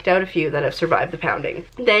discs and picked out a few that have survived the pounding.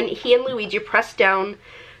 Then he and Luigi press down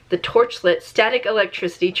the torch-lit, static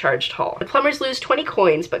electricity charged hall. The plumbers lose 20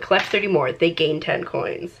 coins but collect 30 more. They gain 10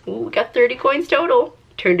 coins. Ooh, we got 30 coins total.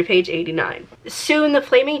 Turn to page 89. Soon the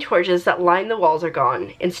flaming torches that line the walls are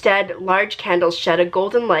gone. Instead, large candles shed a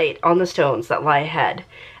golden light on the stones that lie ahead.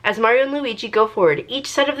 As Mario and Luigi go forward, each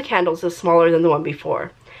set of the candles is smaller than the one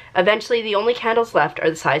before. Eventually, the only candles left are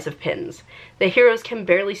the size of pins. The heroes can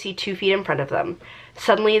barely see 2 feet in front of them.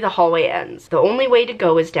 Suddenly, the hallway ends. The only way to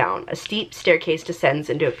go is down. A steep staircase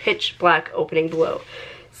descends into a pitch-black opening below.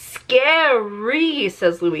 Scary,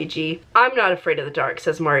 says Luigi. I'm not afraid of the dark,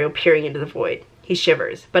 says Mario, peering into the void. He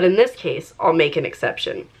shivers, but in this case, I'll make an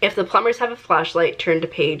exception. If the plumbers have a flashlight, turn to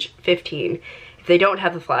page 15. If they don't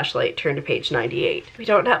have the flashlight, turn to page 98. We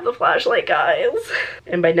don't have the flashlight, guys.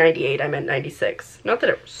 And by 98, I meant 96. Not that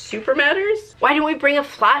it super matters. Why didn't we bring a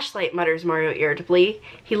flashlight, mutters Mario irritably.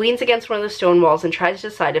 He leans against one of the stone walls and tries to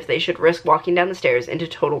decide if they should risk walking down the stairs into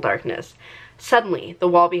total darkness. Suddenly, the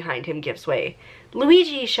wall behind him gives way.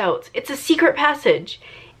 Luigi, he shouts, it's a secret passage.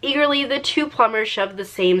 Eagerly, the two plumbers shove the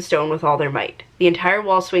same stone with all their might. The entire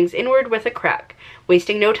wall swings inward with a crack.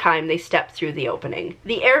 Wasting no time, they step through the opening.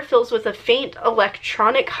 The air fills with a faint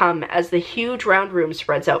electronic hum as the huge round room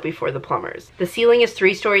spreads out before the plumbers. The ceiling is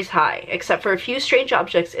 3 stories high. Except for a few strange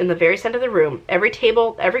objects in the very center of the room, every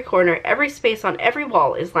table, every corner, every space on every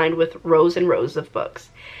wall is lined with rows and rows of books.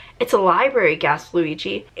 It's a library, gasps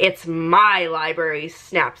Luigi. It's my library,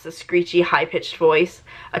 snaps a screechy, high-pitched voice.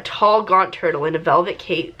 A tall, gaunt turtle in a velvet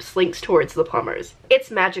cape slinks towards the plumbers.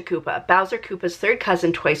 It's Magic Koopa, Bowser Koopa's third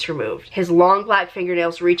cousin twice removed. His long black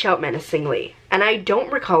fingernails reach out menacingly. And I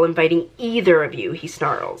don't recall inviting either of you, he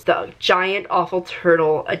snarls. The giant, awful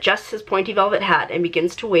turtle adjusts his pointy velvet hat and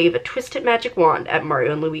begins to wave a twisted magic wand at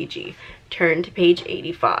Mario and Luigi. Turn to page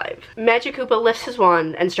 85. Magic Koopa lifts his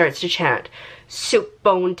wand and starts to chant, soup,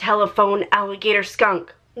 bone, telephone, alligator,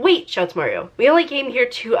 skunk. Wait, shouts Mario. We only came here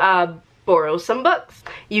to, borrow some books.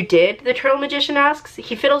 You did? The turtle magician asks.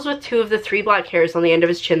 He fiddles with 2 of the 3 black hairs on the end of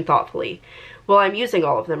his chin thoughtfully. Well, I'm using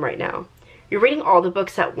all of them right now. You're reading all the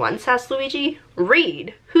books at once, asks Luigi.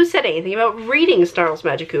 Read? Who said anything about reading, snarls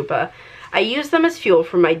Magic Koopa. I use them as fuel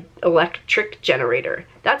for my electric generator.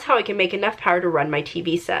 That's how I can make enough power to run my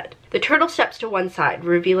TV set. The turtle steps to one side,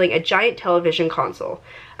 revealing a giant television console.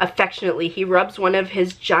 Affectionately, he rubs one of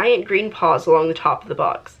his giant green paws along the top of the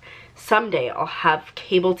box. Someday I'll have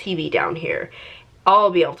cable TV down here.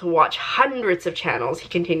 I'll be able to watch hundreds of channels, he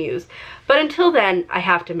continues. But until then, I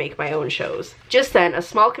have to make my own shows. Just then, a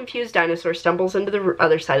small confused dinosaur stumbles into the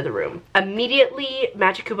other side of the room. Immediately,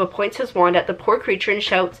 Magic Koopa points his wand at the poor creature and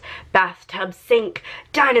shouts, bathtub sink,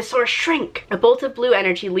 dinosaur shrink! A bolt of blue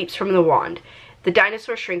energy leaps from the wand. The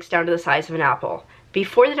dinosaur shrinks down to the size of an apple.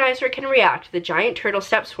 Before the dinosaur can react, the giant turtle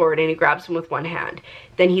steps forward and he grabs him with one hand.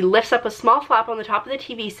 Then he lifts up a small flap on the top of the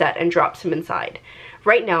TV set and drops him inside.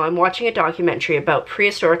 Right now, I'm watching a documentary about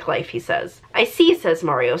prehistoric life, he says. I see, says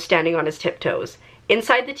Mario, standing on his tiptoes.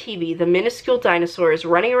 Inside the TV, the minuscule dinosaur is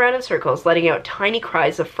running around in circles, letting out tiny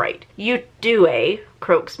cries of fright. You do, eh?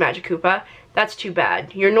 Croaks Magic Koopa. That's too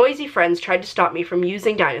bad. Your noisy friends tried to stop me from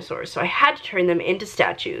using dinosaurs, so I had to turn them into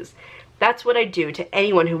statues. That's what I'd do to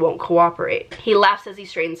anyone who won't cooperate. He laughs as he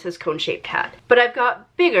straightens his cone-shaped hat. But I've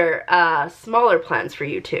got bigger, smaller plans for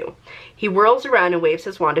you too. He whirls around and waves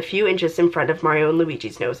his wand a few inches in front of Mario and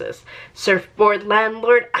Luigi's noses. Surfboard,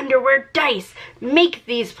 landlord, underwear, dice! Make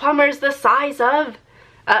these plumbers the size of...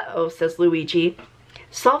 Uh-oh, says Luigi.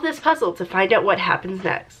 Solve this puzzle to find out what happens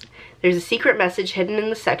next. There's a secret message hidden in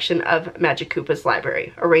the section of Magic Koopa's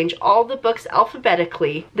library. Arrange all the books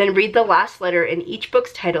alphabetically, then read the last letter in each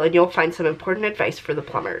book's title and you'll find some important advice for the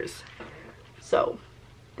plumbers. So,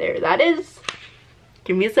 there that is.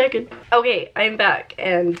 Give me a second. Okay, I'm back,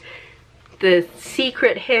 and the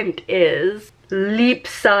secret hint is leap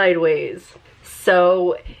sideways.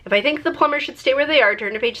 So, if I think the plumbers should stay where they are,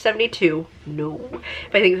 turn to page 72. No.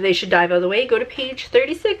 If I think they should dive out of the way, go to page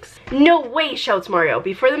 36. No way, shouts Mario.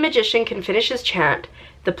 Before the magician can finish his chant,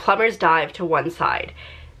 the plumbers dive to one side.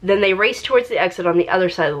 Then they race towards the exit on the other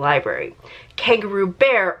side of the library. Kangaroo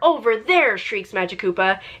bear, over there, shrieks Magic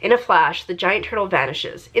Koopa. In a flash, the giant turtle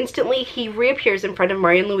vanishes. Instantly, he reappears in front of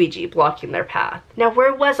Mario and Luigi, blocking their path. Now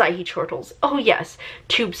where was I, he chortles. Oh yes,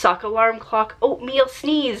 tube sock, alarm clock, oatmeal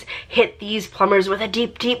sneeze. Hit these plumbers with a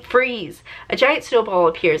deep, deep freeze. A giant snowball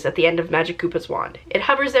appears at the end of Magic Koopa's wand. It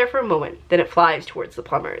hovers there for a moment, then it flies towards the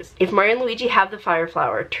plumbers. If Mario and Luigi have the fire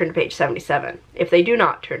flower, turn to page 77. If they do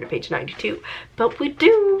not, turn to page 92. But we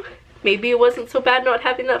do. Maybe it wasn't so bad not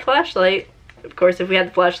having that flashlight. Of course, if we had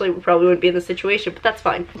the flashlight, we probably wouldn't be in this situation, but that's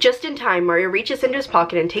fine. Just in time, Mario reaches into his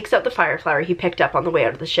pocket and takes out the fire flower he picked up on the way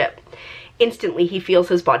out of the ship. Instantly, he feels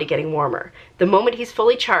his body getting warmer. The moment he's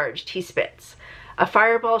fully charged, he spits. A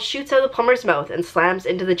fireball shoots out of the plumber's mouth and slams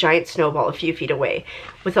into the giant snowball a few feet away.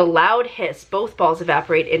 With a loud hiss, both balls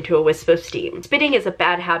evaporate into a wisp of steam. Spitting is a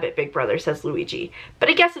bad habit, Big Brother, says Luigi, but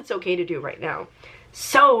I guess it's okay to do right now.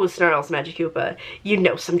 So, snarls Magic Koopa, you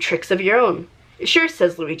know some tricks of your own. Sure,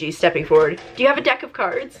 says Luigi, stepping forward. Do you have a deck of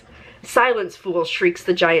cards? Silence, fool, shrieks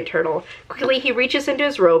the giant turtle. Quickly, he reaches into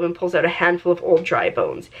his robe and pulls out a handful of old dry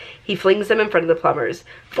bones. He flings them in front of the plumbers.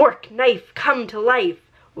 Fork, knife, come to life.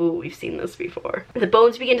 Ooh, we've seen this before. The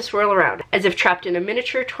bones begin to swirl around, as if trapped in a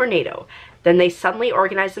miniature tornado. Then they suddenly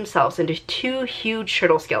organize themselves into two huge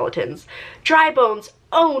turtle skeletons. Dry bones!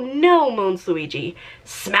 Oh no, moans Luigi.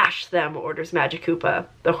 Smash them, orders Magic Koopa.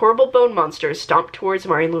 The horrible bone monsters stomp towards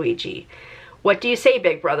Mario and Luigi. What do you say,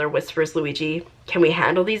 Big Brother, whispers Luigi. Can we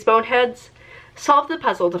handle these boneheads? Solve the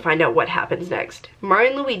puzzle to find out what happens next.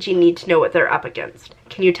 Mario and Luigi need to know what they're up against.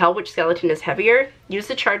 Can you tell which skeleton is heavier? Use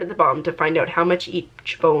the chart at the bottom to find out how much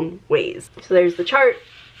each bone weighs. So there's the chart.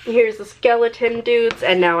 Here's the skeleton dudes,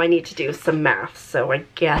 and now I need to do some math, so I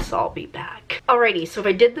guess I'll be back. Alrighty, so if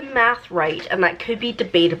I did the math right, and that could be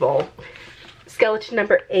debatable, skeleton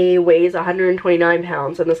number A weighs 129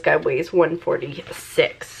 pounds, and this guy weighs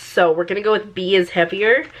 146. So we're gonna go with B is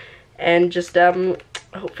heavier, and just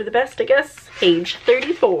hope for the best, I guess. Page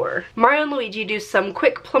 34. Mario and Luigi do some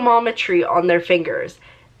quick plumbometry on their fingers.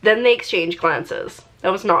 Then they exchange glances.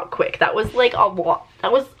 That was not quick. That was like a lot.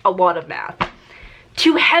 That was a lot of math.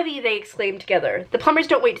 Too heavy, they exclaim together. The plumbers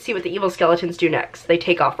don't wait to see what the evil skeletons do next. They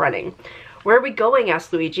take off running. Where are we going?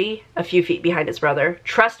 Asks Luigi, a few feet behind his brother.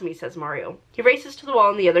 Trust me, says Mario. He races to the wall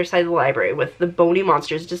on the other side of the library with the bony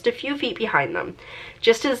monsters just a few feet behind them.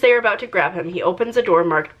 Just as they are about to grab him, he opens a door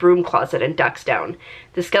marked broom closet and ducks down.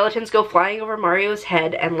 The skeletons go flying over Mario's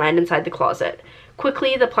head and land inside the closet.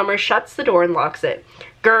 Quickly, the plumber shuts the door and locks it.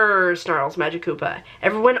 Grrr, snarls Magic Koopa.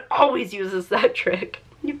 Everyone always uses that trick.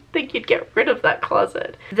 You'd think you'd get rid of that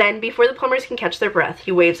closet. Then, before the plumbers can catch their breath,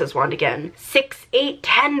 he waves his wand again. 6, 8,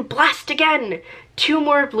 10, blast again! 2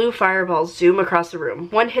 more blue fireballs zoom across the room.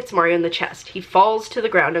 One hits Mario in the chest. He falls to the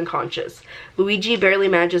ground unconscious. Luigi barely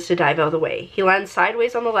manages to dive out of the way. He lands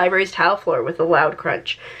sideways on the library's tile floor with a loud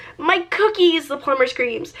crunch. My cookies, the plumber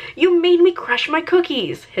screams. You made me crush my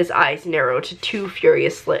cookies. His eyes narrow to 2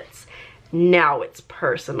 furious slits. Now it's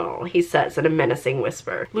personal, he says in a menacing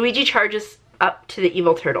whisper. Luigi charges up to the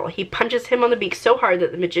evil turtle. He punches him on the beak so hard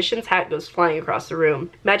that the magician's hat goes flying across the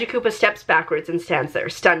room. Magic Koopa steps backwards and stands there,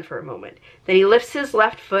 stunned for a moment. Then he lifts his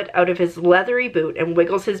left foot out of his leathery boot and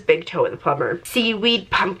wiggles his big toe at the plumber. Seaweed,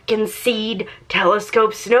 pumpkin seed,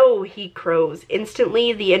 telescope snow, he crows.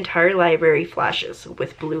 Instantly, the entire library flashes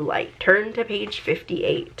with blue light. Turn to page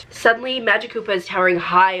 58. Suddenly, Magic Koopa is towering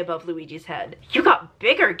high above Luigi's head. You got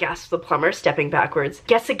bigger, gasps the plumber, stepping backwards.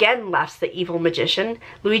 Guess again, laughs the evil magician.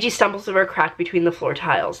 Luigi stumbles over a crack between the floor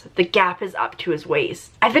tiles. The gap is up to his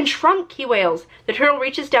waist. I've been shrunk, he wails. The turtle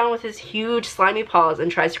reaches down with his huge slimy paws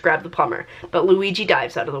and tries to grab the plumber, but Luigi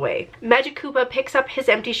dives out of the way. Magic Koopa picks up his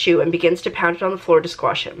empty shoe and begins to pound it on the floor to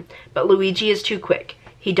squash him, but Luigi is too quick.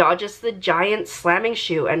 He dodges the giant slamming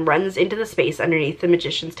shoe and runs into the space underneath the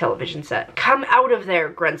magician's television set. "Come out of there,"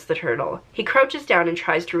 grunts the turtle. He crouches down and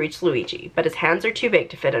tries to reach Luigi, but his hands are too big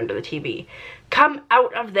to fit under the TV. "Come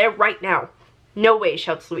out of there right now." "No way,"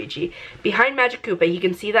 shouts Luigi. Behind Magic Koopa, he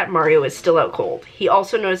can see that Mario is still out cold. He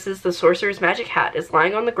also notices the sorcerer's magic hat is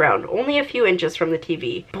lying on the ground only a few inches from the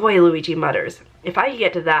TV. "Boy," Luigi mutters, "if I could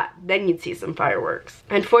get to that, then you'd see some fireworks."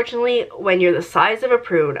 Unfortunately, when you're the size of a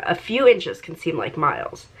prune, a few inches can seem like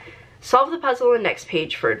miles. Solve the puzzle on the next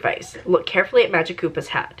page for advice. Look carefully at Magic Koopa's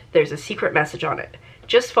hat. There's a secret message on it.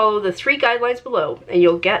 Just follow the 3 guidelines below and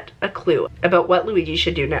you'll get a clue about what Luigi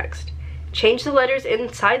should do next. Change the letters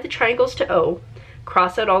inside the triangles to O.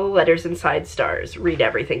 Cross out all the letters inside stars. Read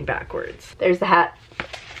everything backwards. There's the hat.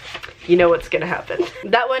 You know what's gonna happen.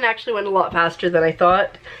 That one actually went a lot faster than I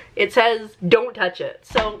thought. It says, don't touch it.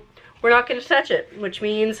 So we're not gonna touch it, which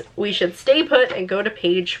means we should stay put and go to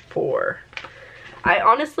page 4. I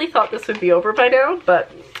honestly thought this would be over by now, but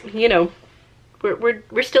you know,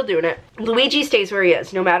 we're still doing it. Luigi stays where he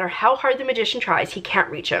is. No matter how hard the magician tries, he can't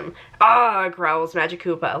reach him. "Ah," growls Magic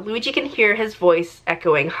Koopa. Luigi can hear his voice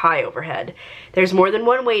echoing high overhead. There's more than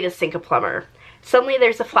one way to sink a plumber. Suddenly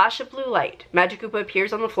there's a flash of blue light. Magic Koopa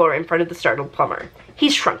appears on the floor in front of the startled plumber.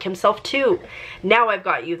 He's shrunk himself too. "Now I've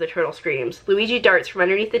got you," the turtle screams. Luigi darts from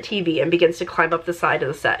underneath the TV and begins to climb up the side of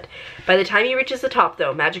the set. By the time he reaches the top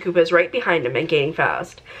though, Magic Koopa is right behind him and gaining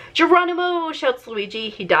fast. "Geronimo!" shouts Luigi.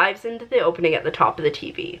 He dives into the opening at the top of the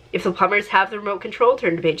TV. If the plumbers have the remote control,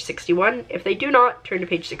 turn to page 61. If they do not, turn to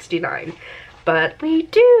page 69. But we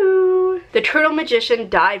do. The turtle magician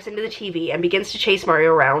dives into the TV and begins to chase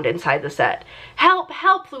Mario around inside the set. "Help!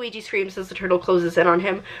 Help!" Luigi screams as the turtle closes in on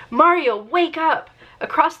him. "Mario, wake up!"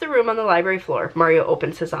 Across the room on the library floor, Mario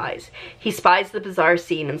opens his eyes. He spies the bizarre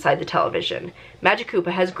scene inside the television. Magic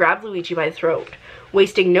Koopa has grabbed Luigi by the throat.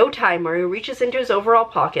 Wasting no time, Mario reaches into his overall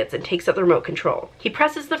pockets and takes up the remote control. He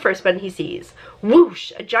presses the first button he sees.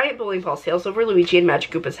 Whoosh! A giant bowling ball sails over Luigi and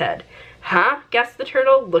Magic Koopa's head. "Huh?" gasps the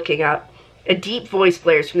turtle, looking up. A deep voice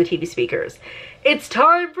blares from the TV speakers. "It's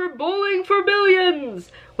time for bowling for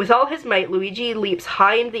billions!" With all his might, Luigi leaps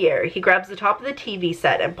high into the air. He grabs the top of the TV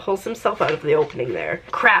set and pulls himself out of the opening there.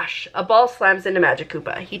 Crash! A ball slams into Magic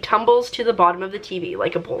Koopa. He tumbles to the bottom of the TV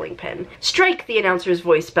like a bowling pin. "Strike!" the announcer's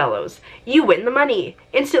voice bellows. "You win the money!"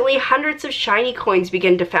 Instantly, hundreds of shiny coins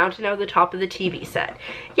begin to fountain out of the top of the TV set.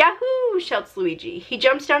 "Yahoo!" shouts Luigi. He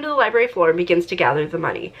jumps down to the library floor and begins to gather the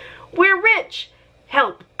money. "We're rich!"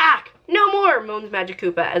 "Help! Ack! No more!" moans Magic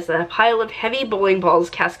Koopa as a pile of heavy bowling balls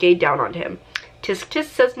cascade down onto him. "Tisk tisk,"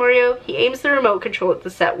 says Mario. He aims the remote control at the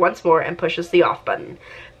set once more and pushes the off button.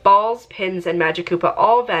 Balls, pins, and Magic Koopa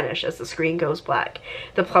all vanish as the screen goes black.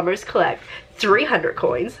 The plumbers collect 300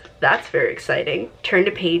 coins. That's very exciting. Turn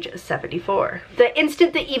to page 74. The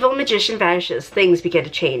instant the evil magician vanishes, things begin to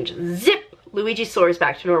change. Zip! Luigi soars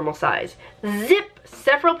back to normal size. Zip!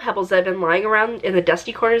 Several pebbles that have been lying around in the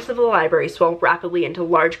dusty corners of the library swell rapidly into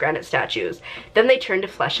large granite statues. Then they turn to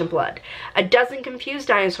flesh and blood. A dozen confused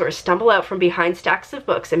dinosaurs stumble out from behind stacks of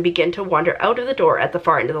books and begin to wander out of the door at the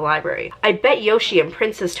far end of the library. "I bet Yoshi and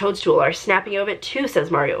Princess Toadstool are snapping out of it too,"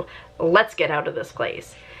 says Mario. "Let's get out of this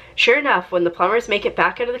place." Sure enough, when the plumbers make it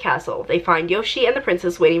back out of the castle, they find Yoshi and the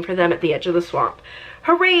princess waiting for them at the edge of the swamp.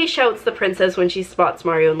 "Hooray!" shouts the princess when she spots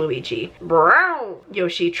Mario and Luigi. "Brow!"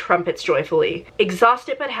 Yoshi trumpets joyfully.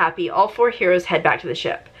 Exhausted but happy, all 4 heroes head back to the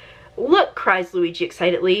ship. "Look!" cries Luigi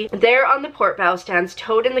excitedly. There on the port bow stands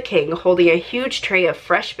Toad and the King, holding a huge tray of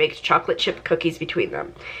fresh-baked chocolate chip cookies between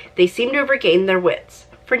them. They seem to have regained their wits.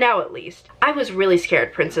 For now, at least. "I was really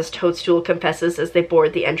scared," Princess Toadstool confesses as they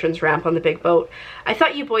board the entrance ramp on the big boat. "I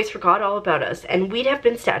thought you boys forgot all about us, and we'd have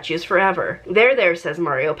been statues forever." "There, there," says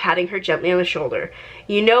Mario, patting her gently on the shoulder.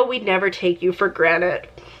 "You know we'd never take you for granted."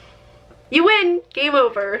 You win! Game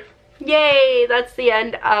over. Yay! That's the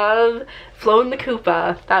end of Flo and the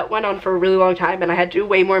Koopa. That went on for a really long time, and I had to do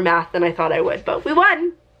way more math than I thought I would, but we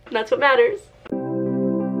won! And that's what matters.